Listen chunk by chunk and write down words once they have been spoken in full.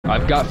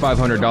I've got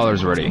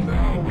 $500 ready.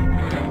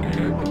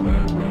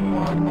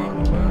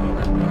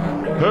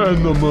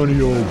 Hand the money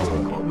over.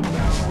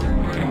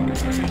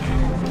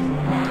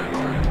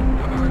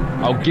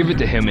 I'll give it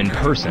to him in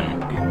person.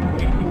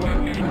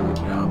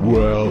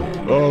 Well,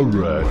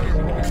 alright.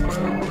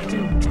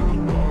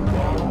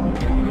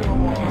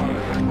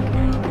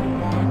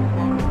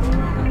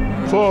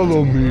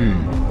 Follow me.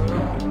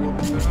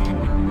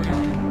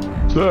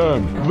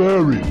 Sam,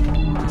 Larry,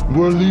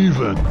 we're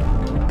leaving.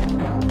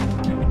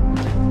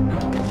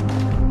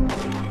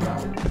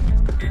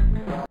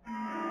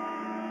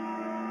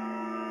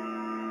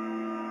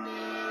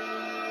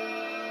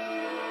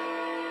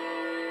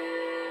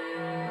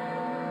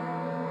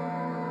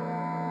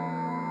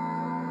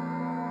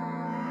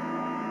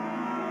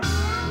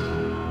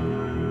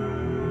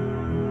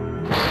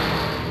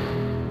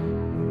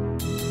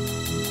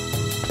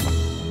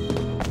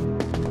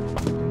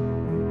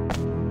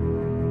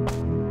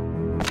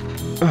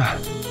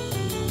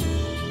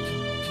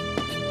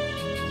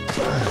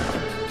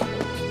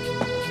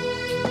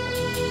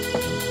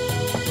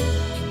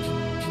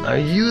 Are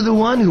you the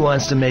one who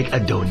wants to make a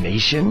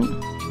donation?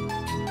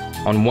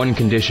 On one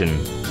condition.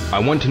 I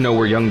want to know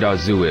where young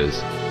Dazu is.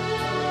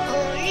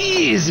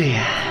 Easy.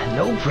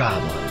 No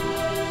problem.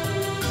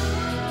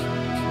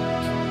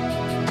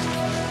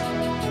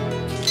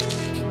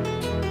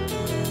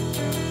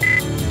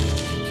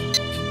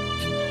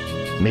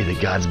 May the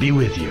gods be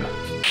with you.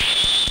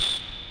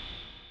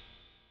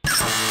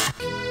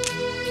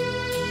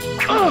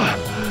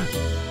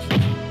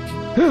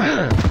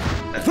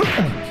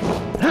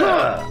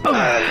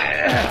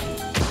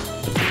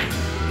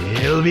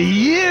 It'll be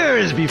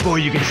years before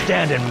you can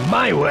stand in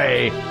my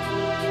way.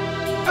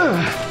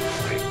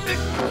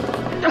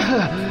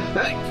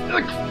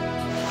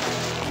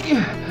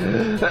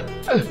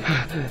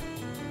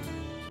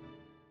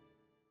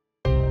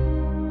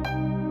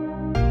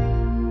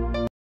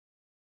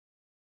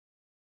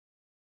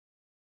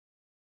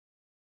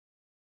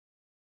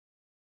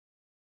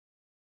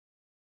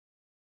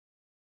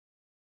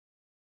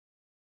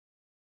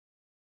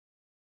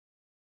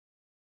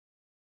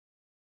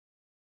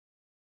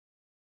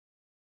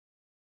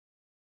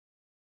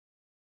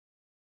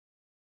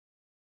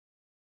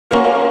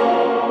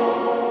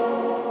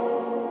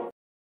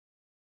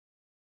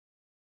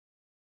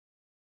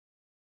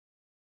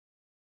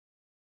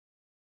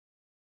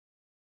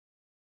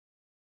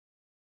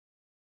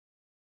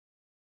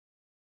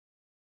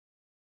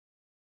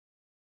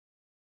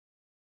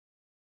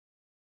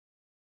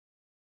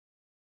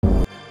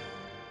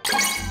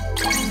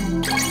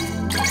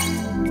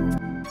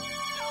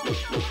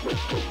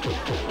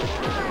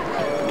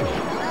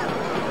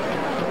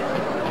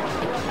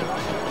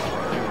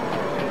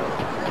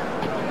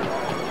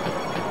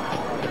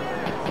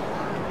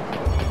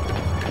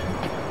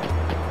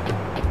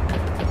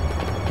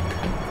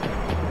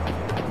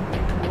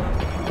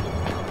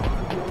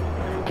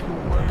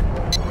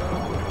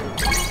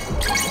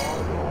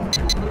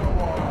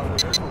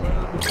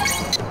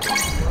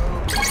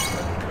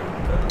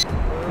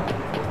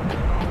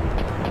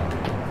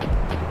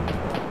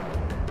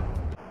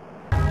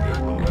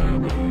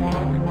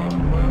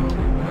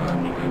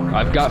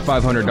 I've got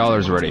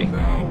 $500 ready.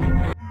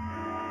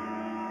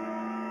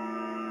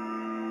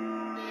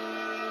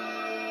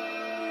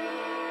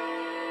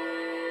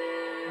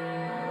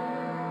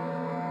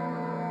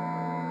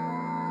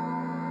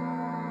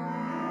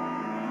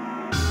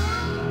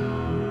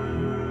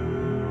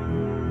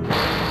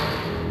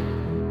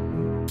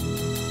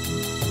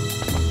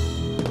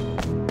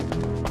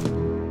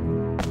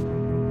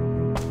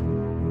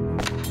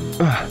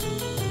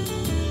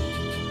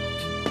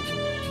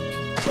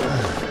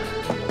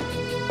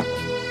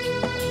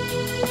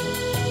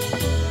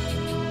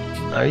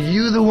 Are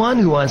you the one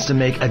who wants to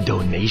make a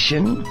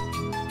donation?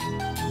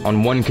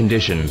 On one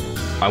condition.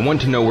 I want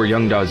to know where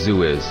young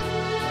Dazu is.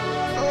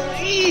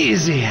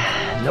 Easy.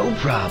 No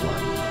problem.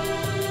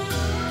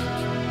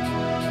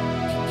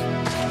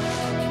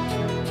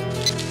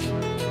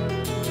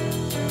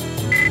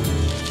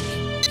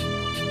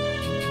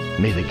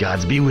 May the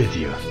gods be with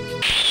you.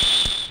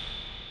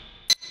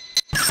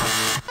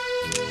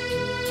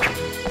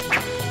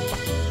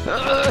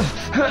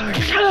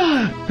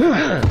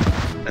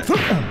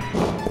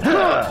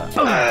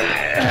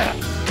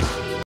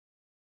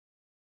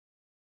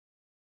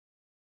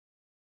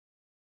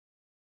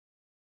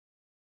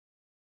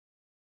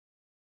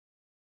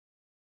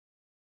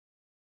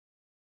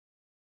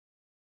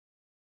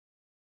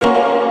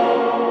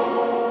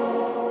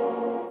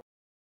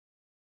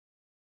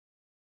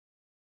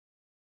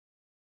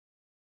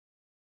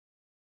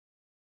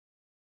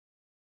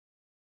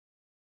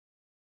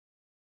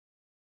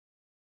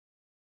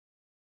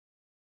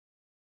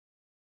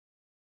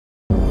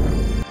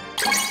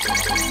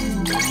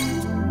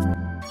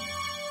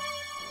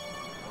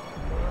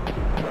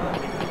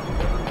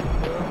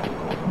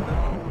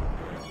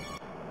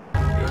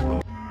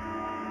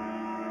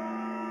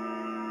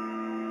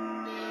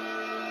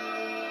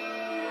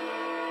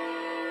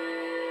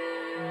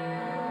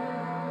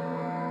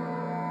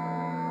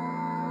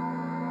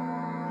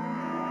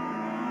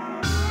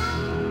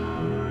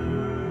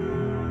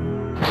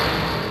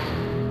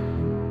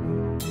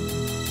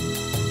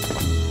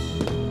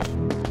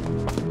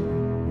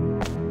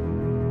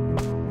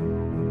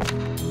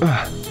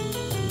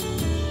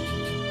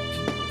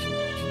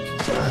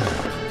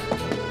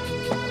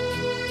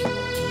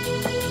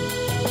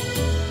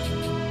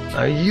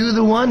 Are you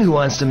the one who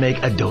wants to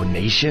make a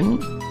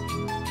donation?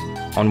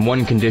 On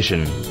one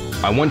condition.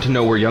 I want to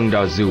know where young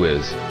Dazu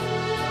is.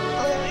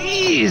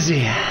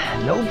 Easy.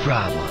 No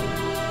problem.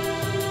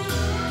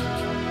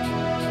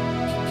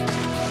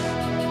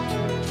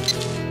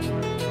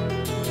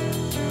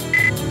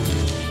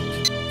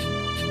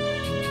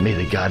 May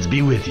the gods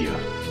be with you.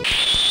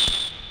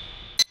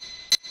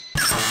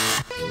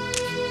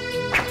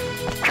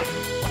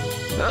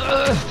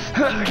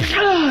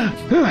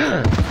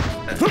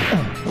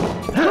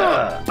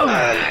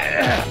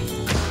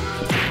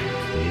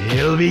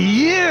 It'll be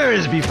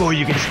years before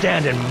you can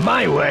stand in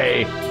my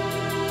way.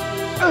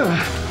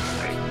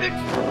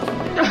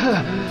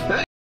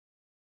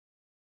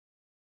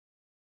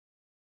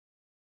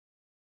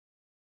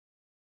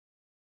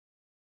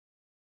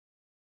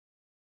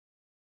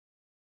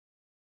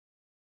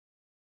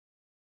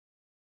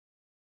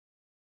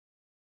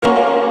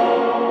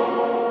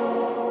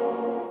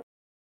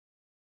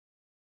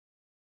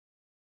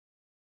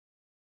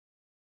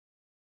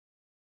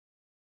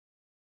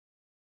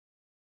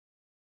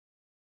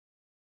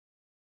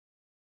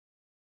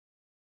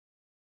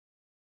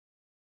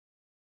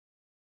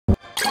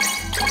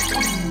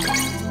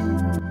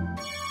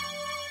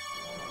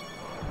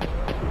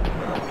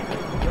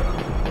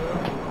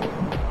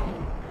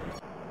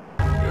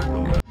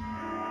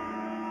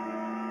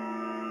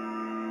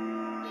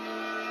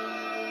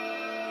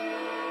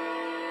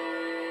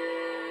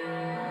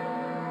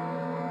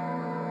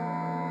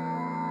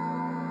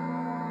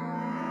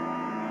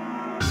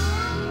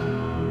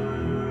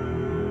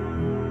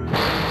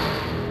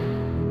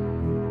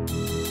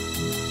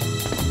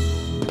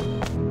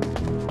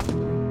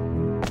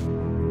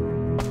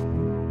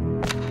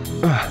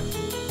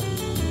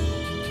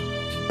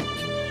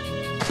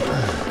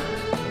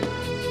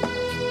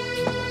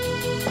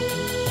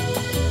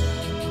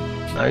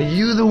 Are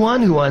you the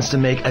one who wants to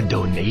make a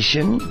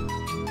donation?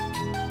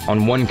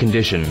 On one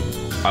condition.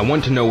 I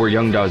want to know where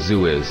young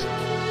Dazu is.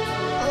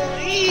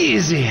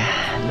 Easy.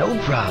 No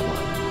problem.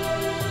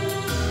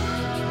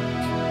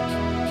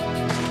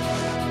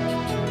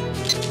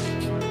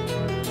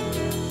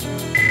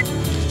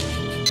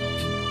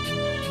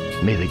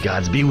 May the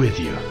gods be with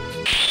you.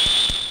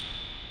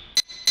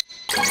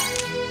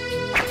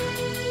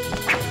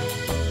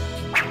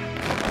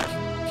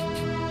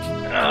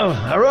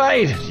 Oh, all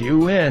right. You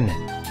win.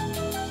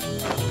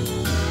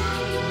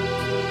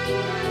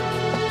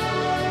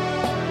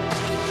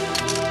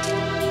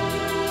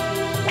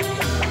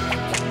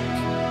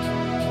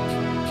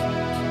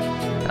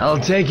 I'll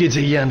take you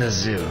to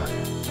Yandazu.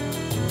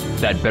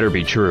 That better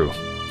be true.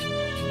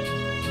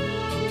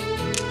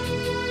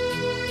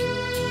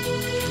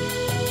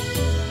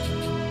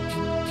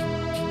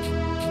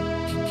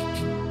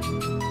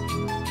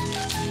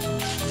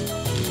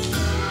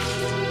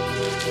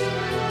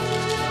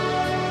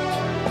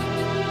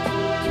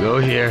 Go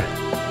here.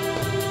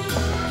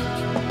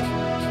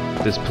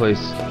 This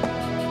place.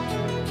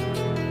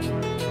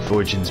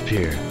 Fortune's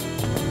Pier.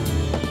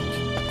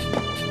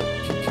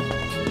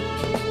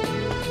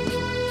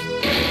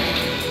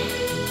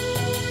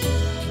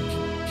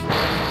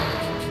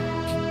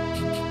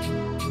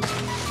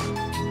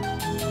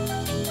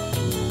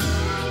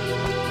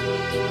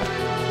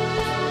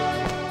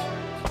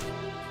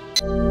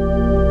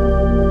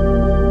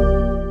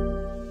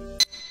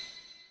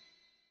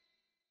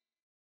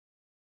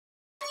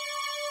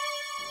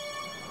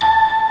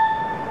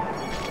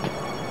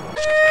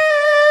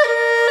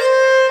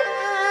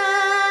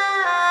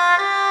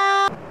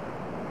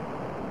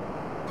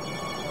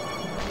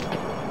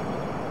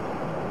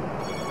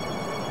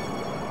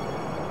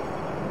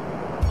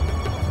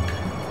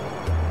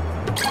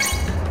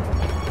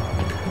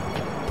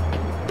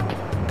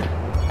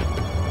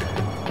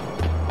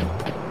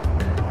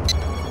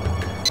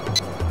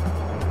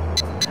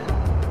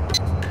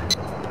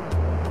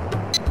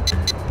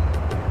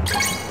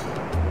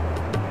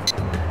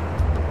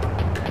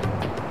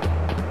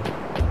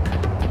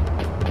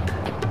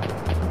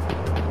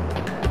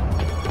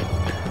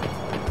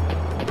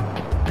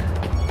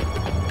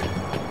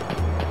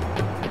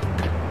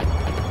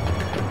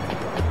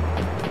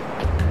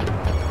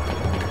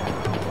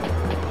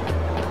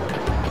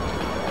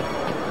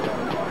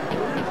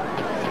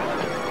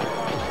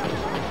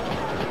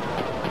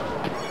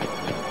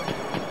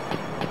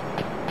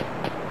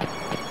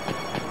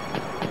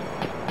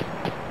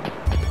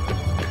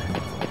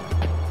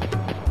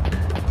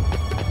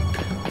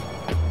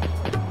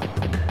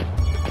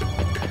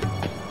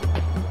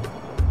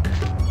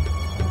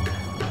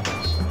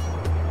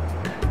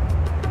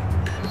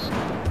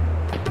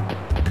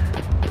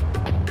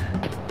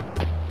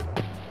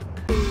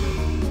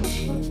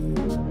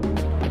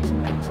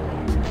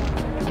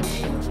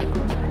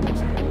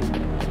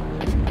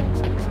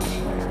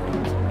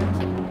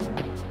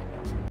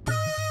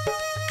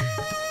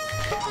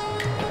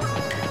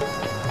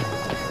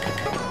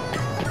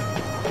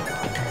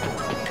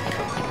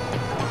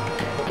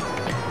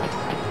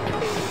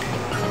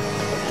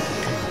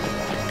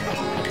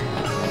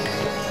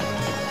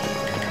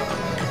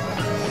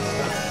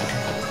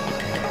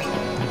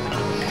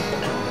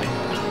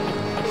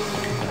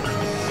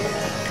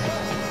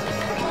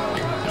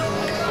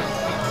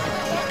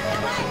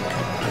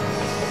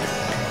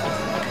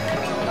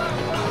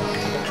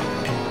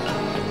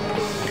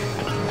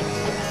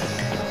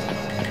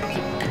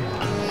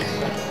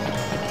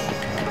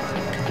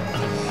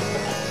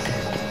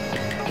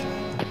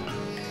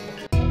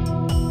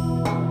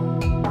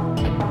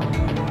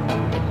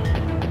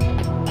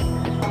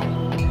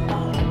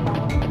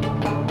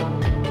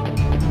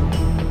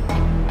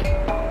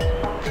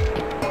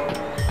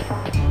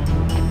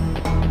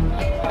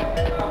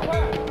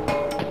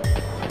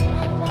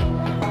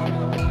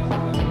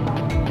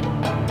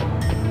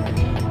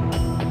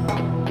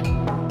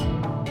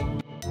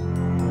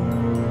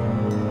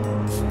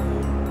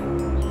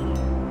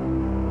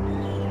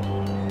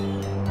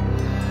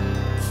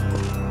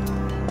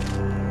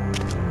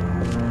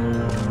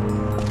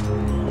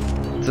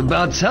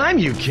 about time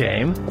you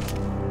came.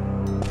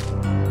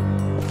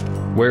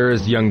 Where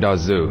is young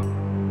Dazu?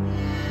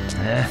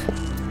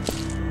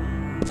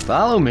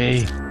 Follow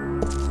me.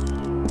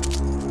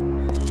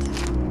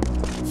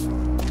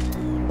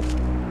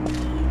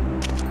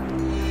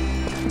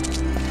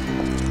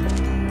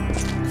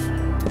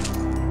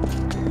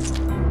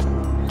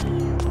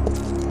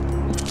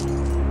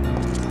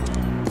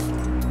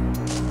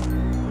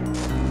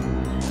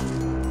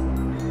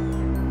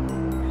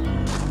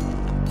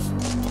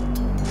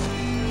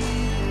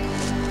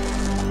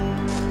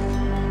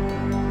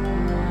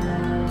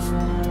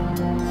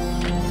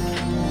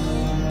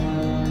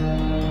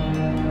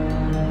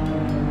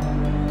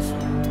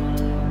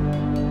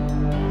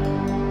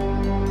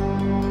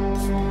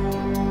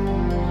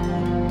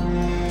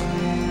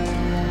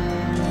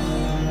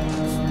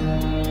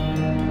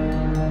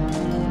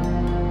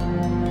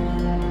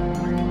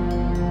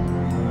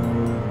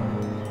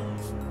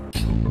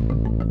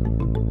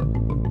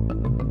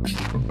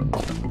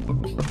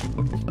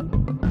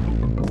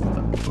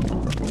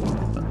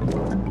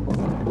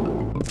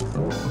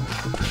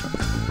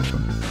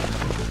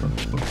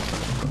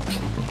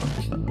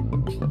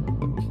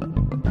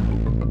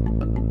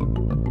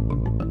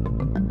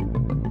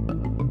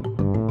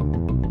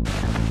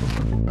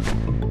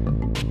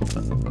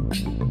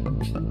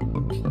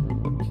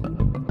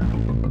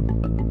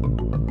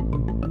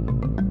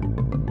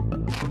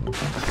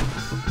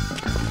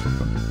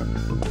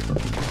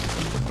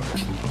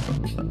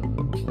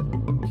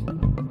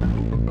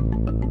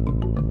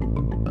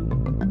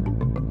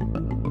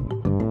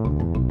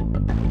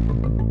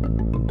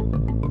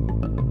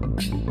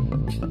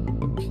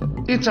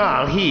 It's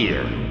all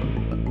here.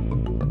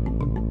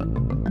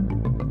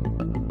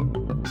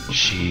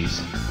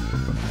 She's...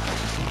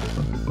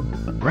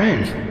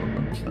 Ren.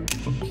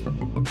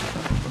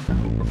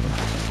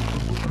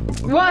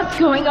 What's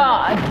going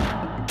on?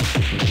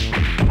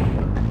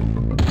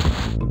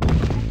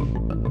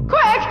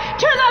 Quick!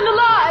 Turn on the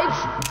lights!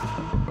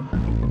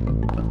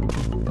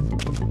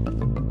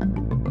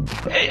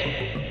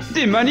 Hey!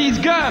 The money's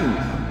gone!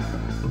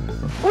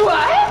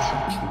 What?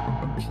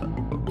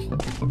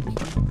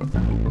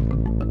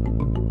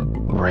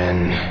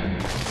 Ren.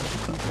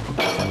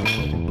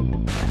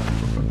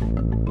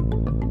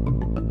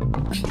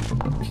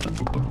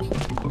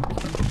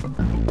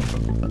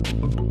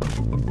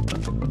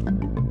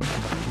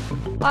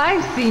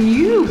 I've seen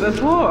you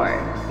before.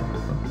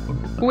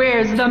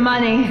 Where's the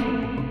money?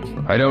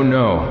 I don't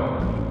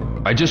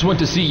know. I just went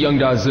to see young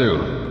Dazu.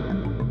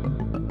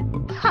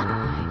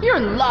 Ha! You're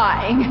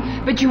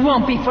lying, but you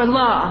won't be for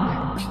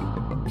long.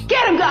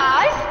 Get him,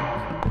 guys!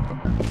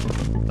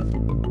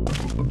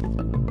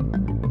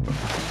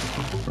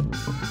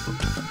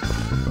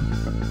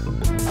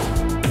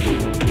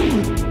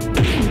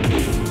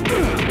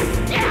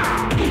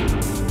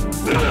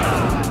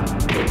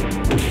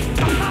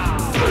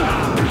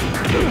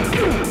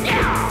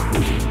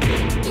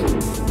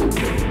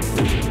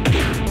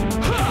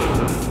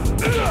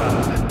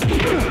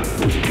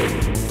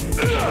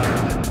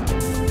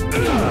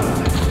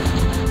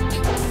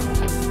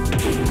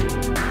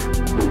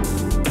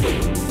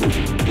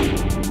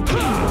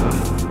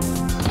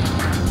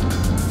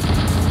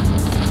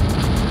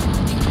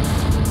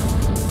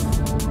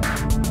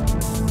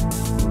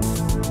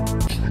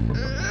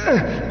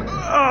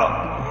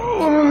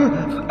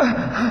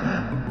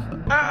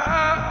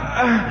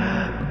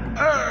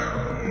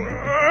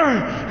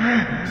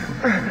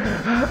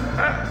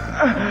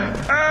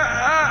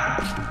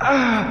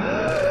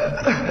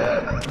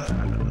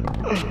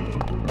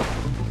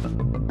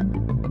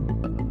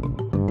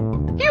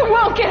 You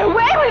won't get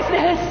away with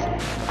this!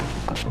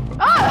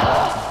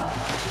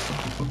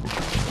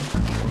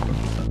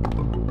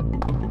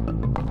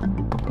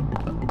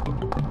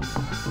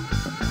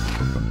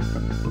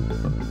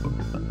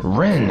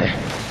 Ren.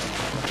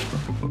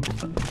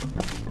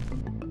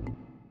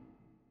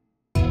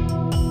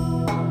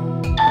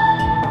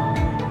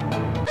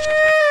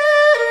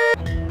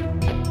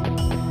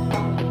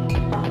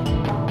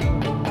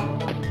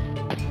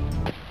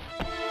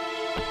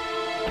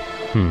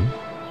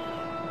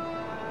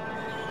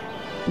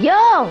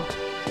 Yo!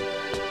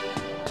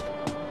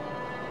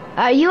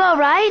 Are you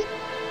alright?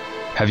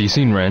 Have you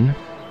seen Ren?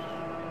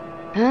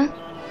 Huh?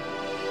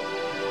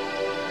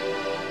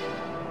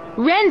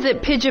 Ren's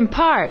at Pigeon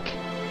Park.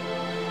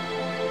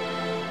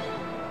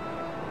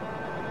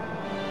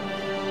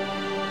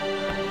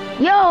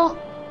 Yo!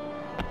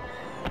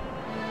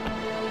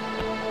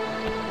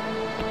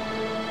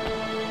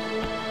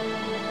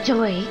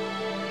 Joy.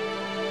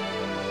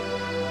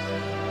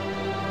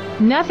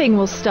 Nothing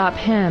will stop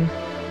him.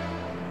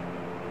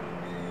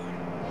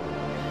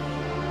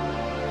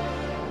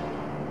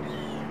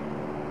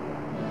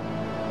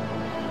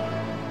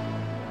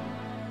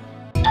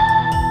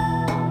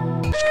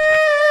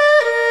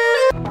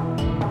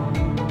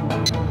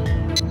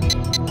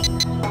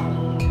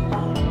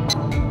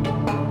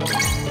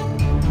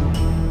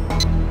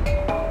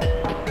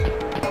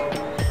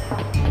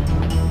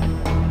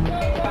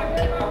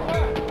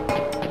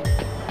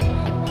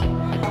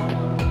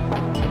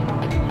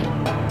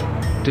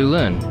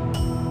 Lin.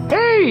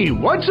 Hey,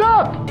 what's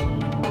up?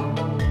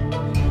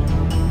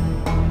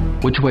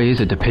 Which way is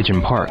it to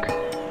Pigeon Park?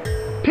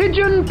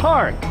 Pigeon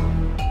Park.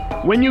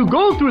 When you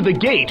go through the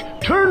gate,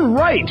 turn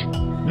right,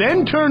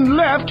 then turn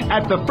left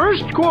at the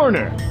first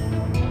corner.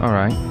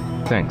 Alright,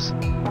 thanks.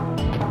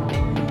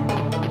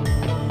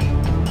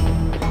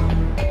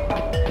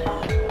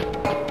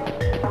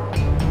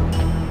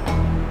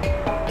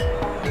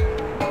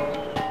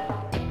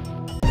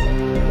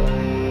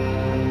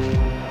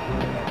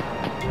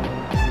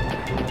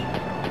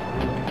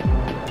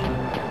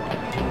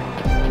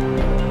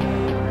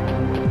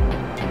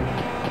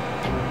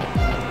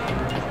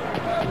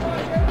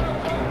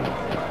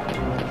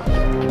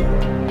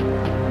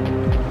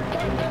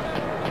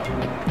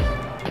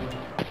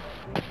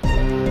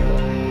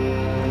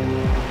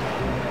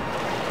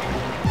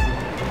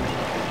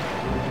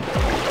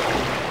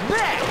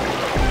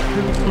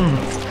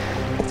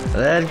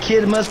 That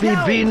kid must be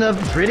beaten up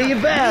pretty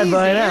bad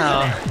by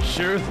now.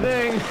 Sure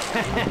thing.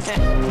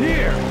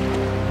 Here.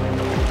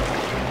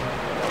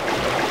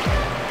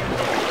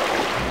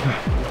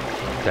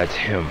 That's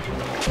him.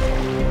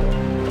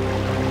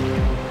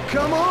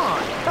 Come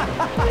on.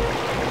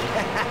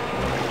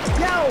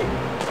 Yo.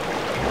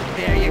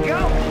 There you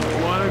go.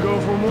 Want to go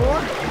for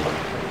more?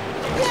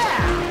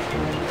 Yeah.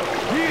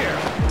 Here.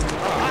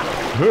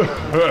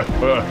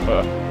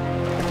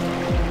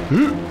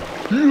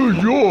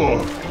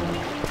 You're.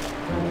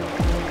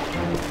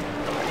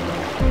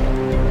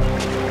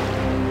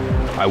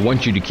 I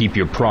want you to keep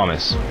your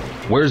promise.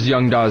 Where's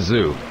young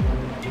Dazu?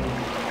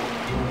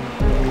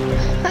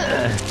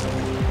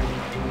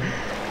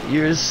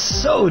 You're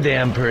so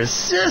damn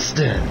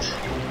persistent.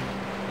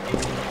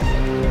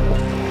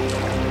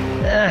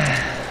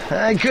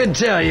 I could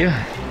tell you.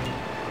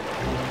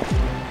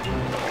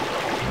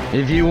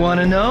 If you want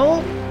to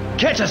know,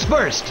 catch us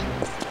first.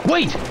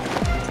 Wait!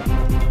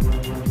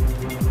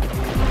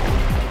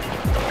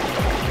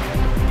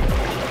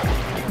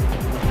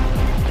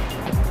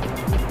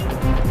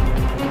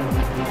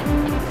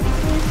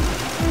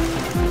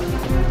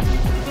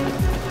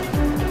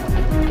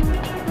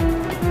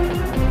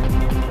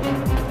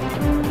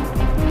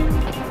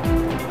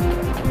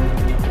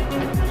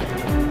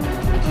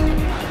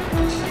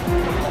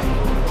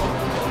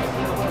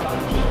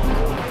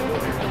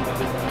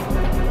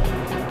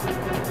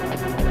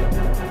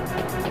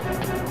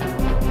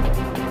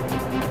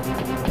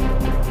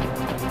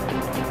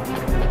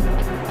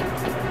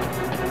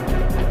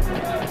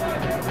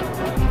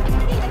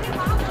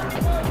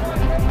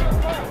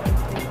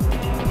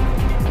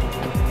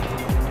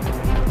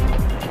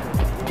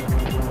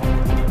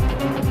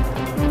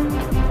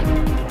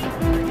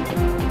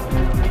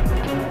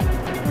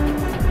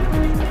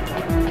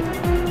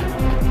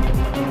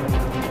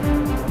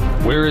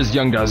 Where is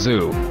young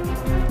Dazu?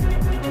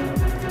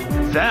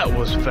 That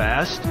was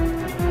fast.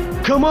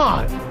 Come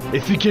on.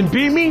 If you can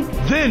beat me,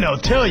 then I'll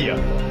tell you.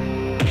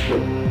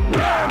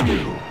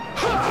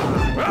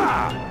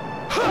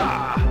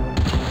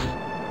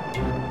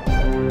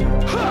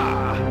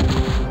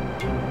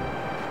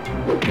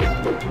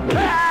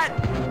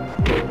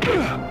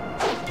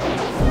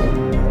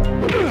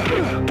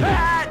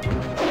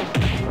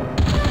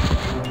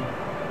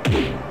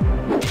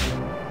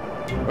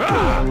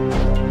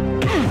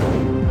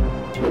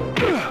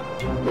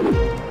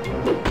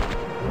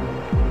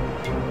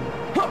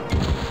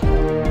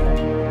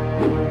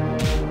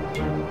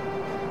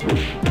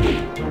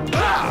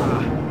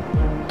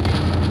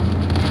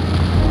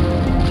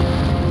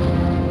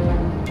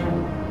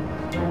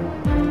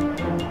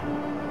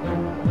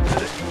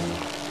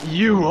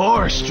 You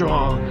are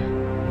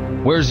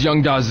strong. Where's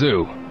young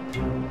Dazu?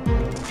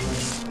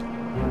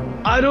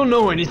 I don't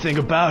know anything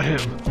about him.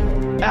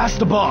 Ask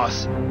the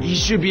boss. He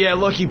should be at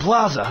Lucky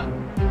Plaza.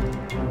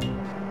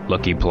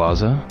 Lucky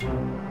Plaza?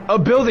 A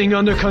building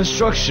under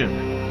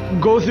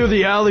construction. Go through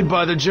the alley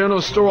by the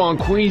general store on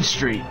Queen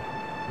Street.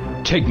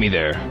 Take me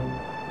there.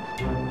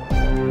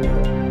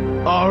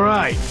 All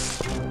right.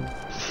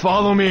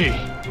 Follow me.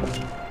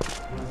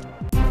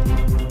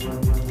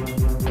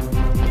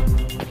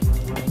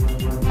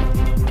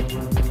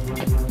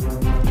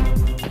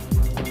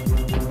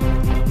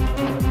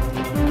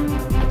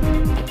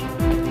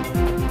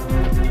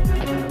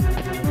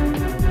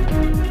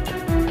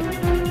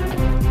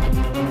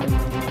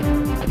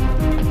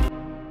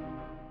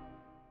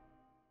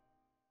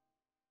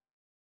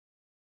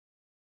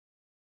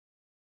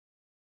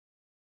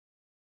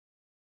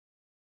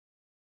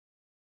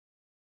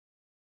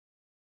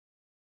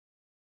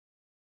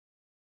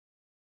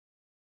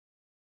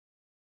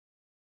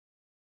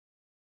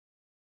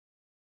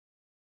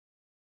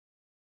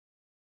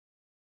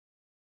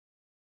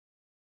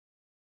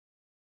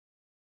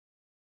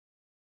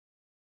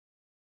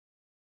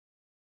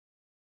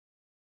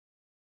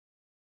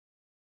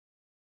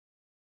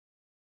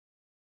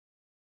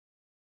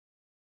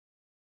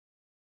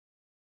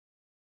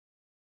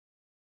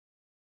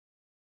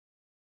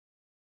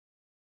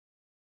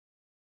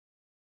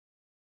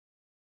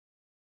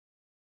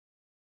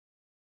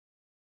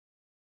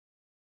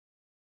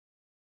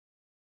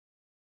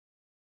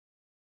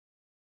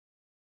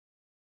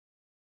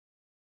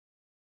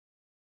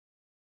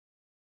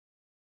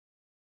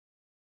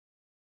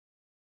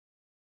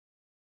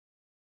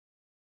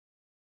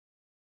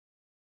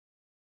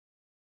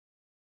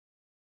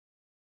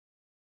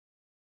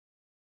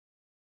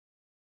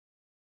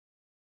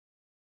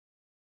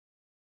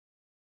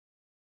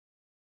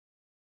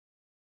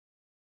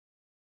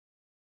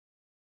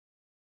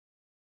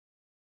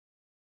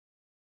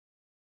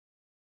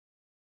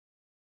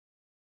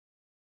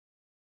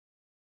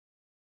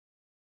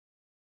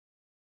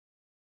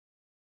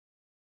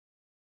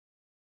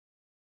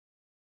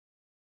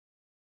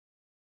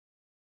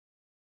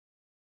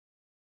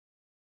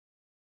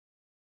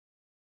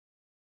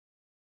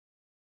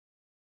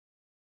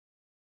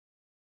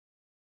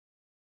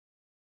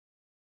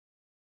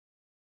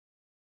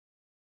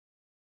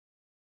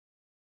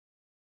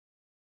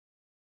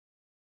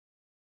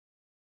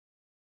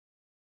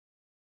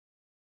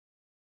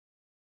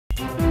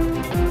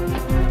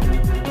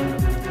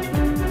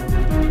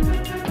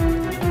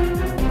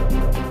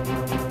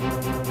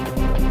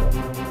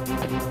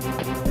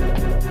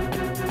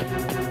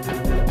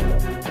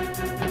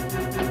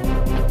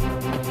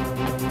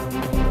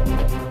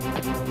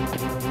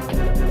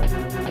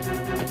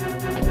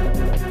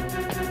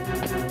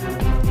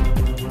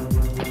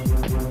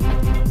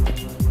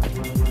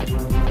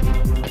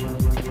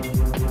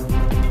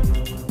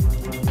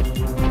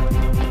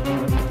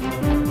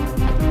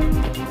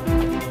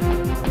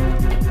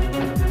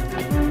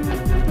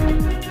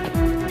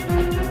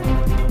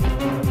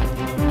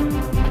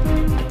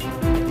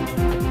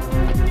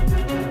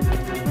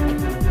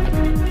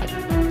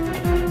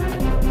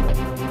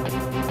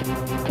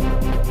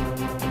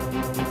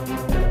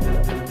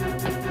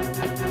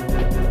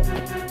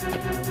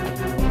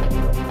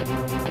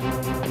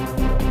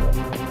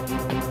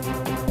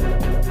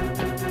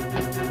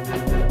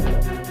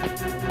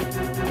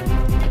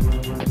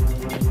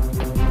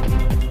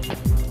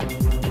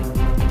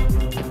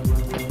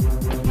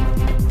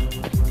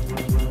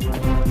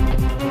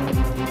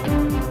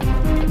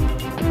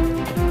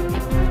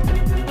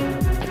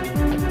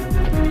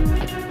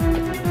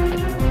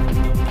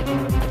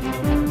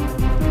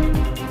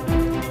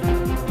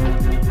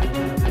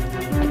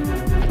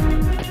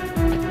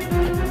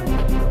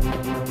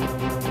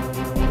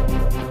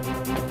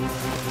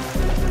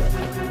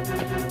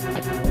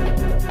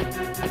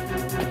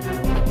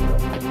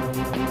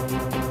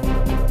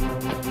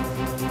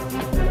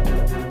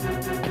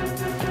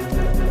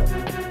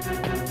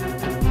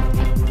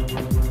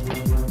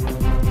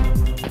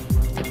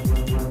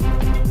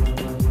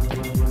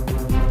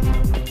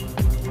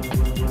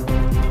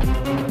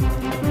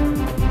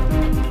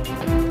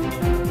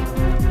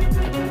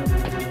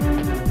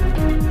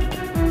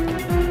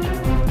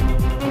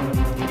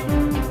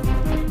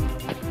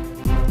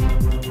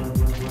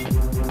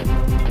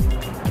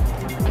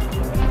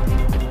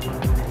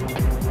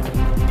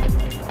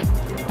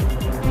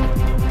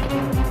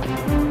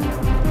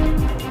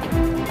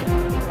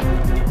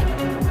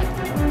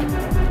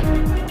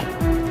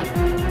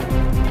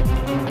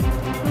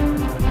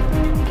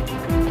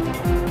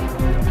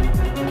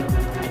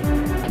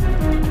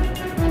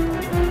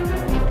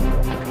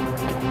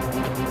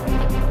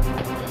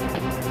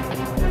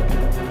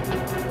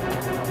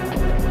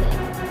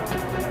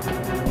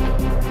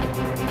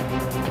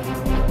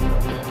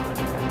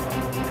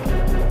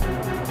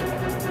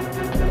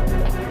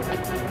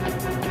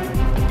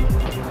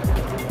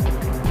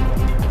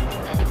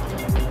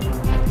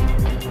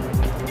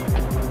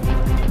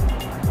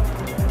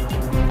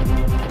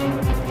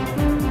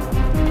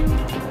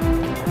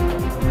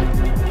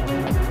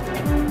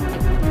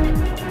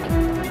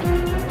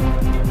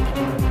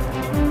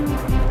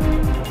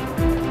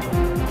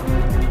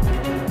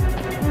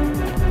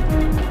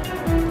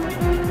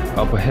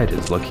 Up ahead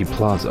is Lucky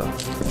Plaza.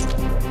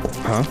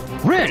 Huh?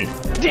 Ren!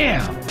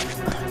 Damn!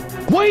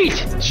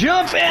 Wait!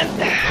 Jump and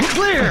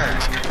clear!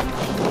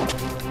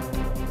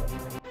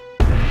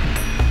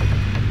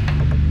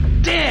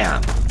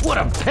 Damn! What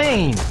a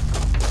pain!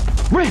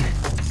 Ren!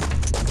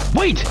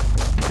 Wait!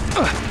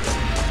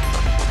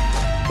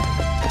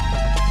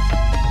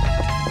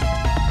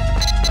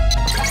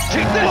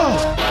 Take this! Whoa.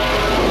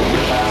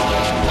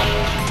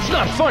 It's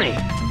not funny!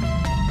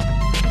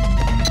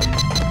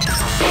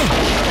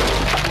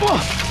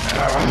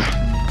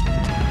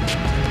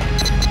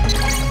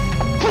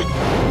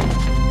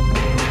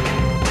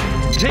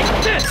 Take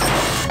this!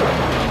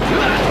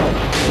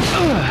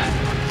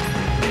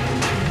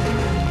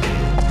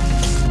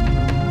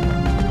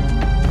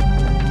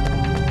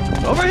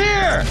 Over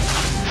here!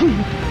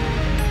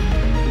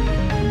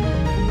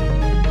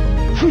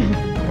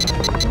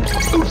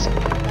 Oops!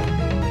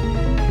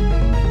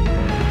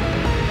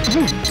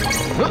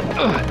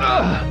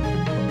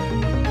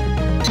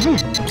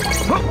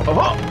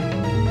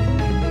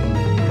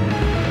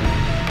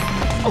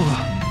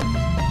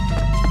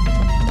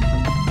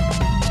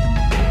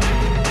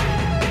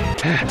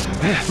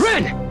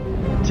 Ren!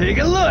 Take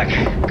a look!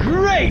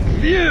 Great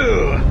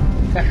view!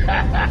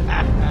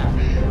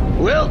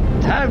 Well,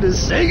 time to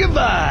say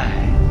goodbye!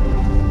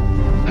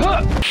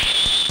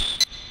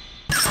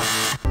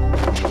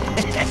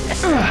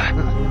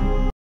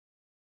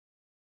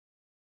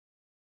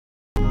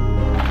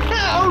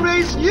 I'll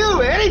race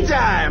you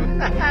anytime!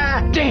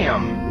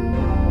 Damn!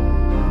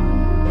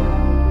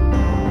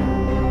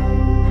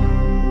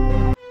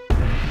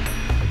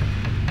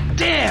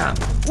 Damn!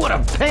 What a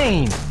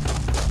pain!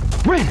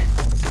 Ren!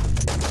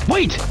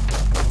 Wait!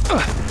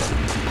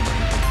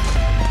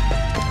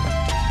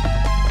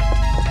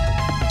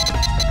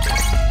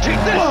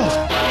 Take this! Whoa.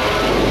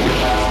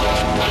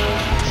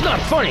 It's not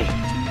funny!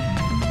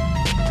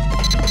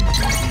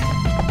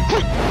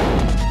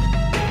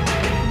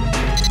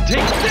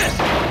 Take this!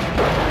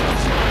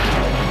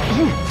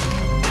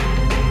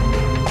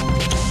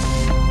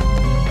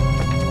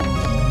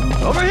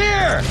 Over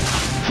here!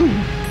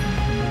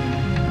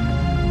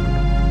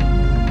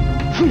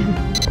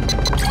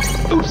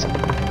 Oops!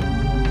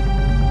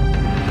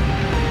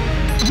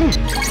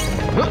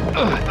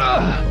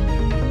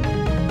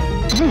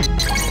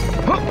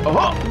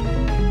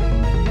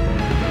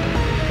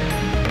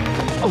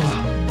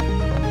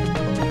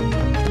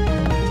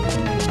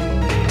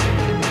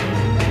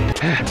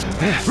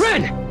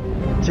 Ren!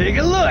 Take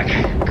a look!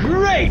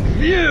 Great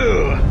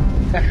view!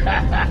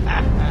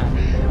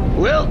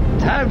 Well,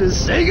 time to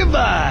say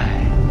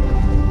goodbye!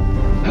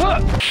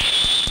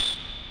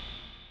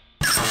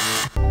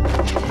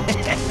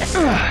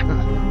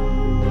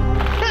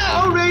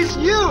 I'll race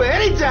you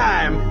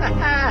anytime!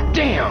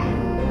 Damn!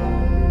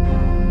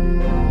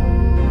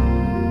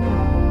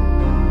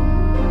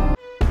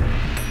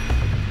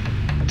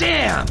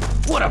 Damn!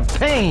 What a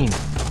pain!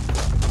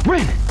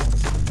 Ren!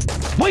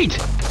 Wait!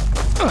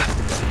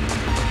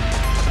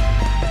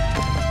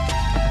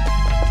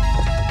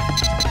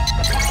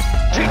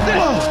 Take this!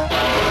 Whoa.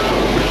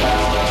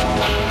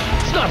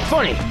 It's not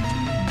funny!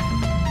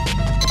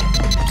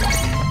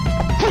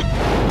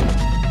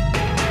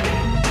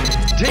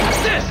 Take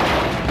this!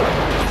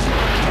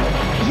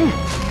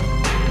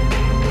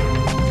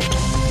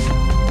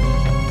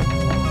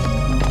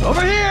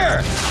 Over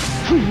here!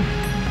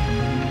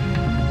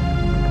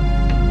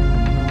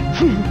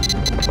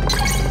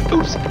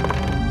 Oops!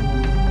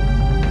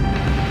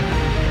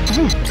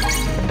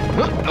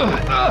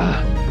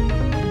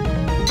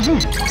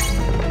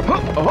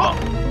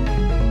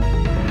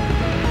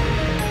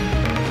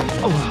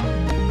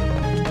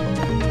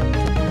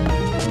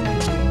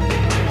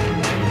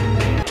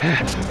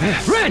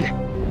 Ren!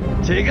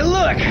 Take a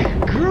look!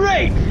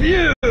 Great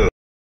view!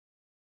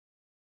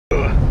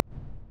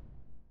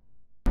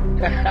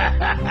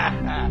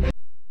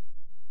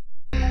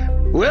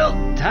 Well,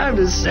 time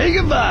to say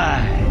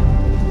goodbye!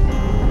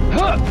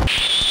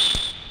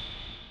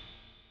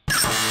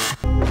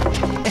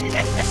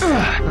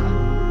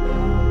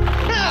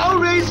 I'll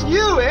race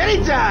you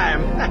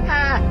anytime!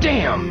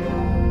 Damn!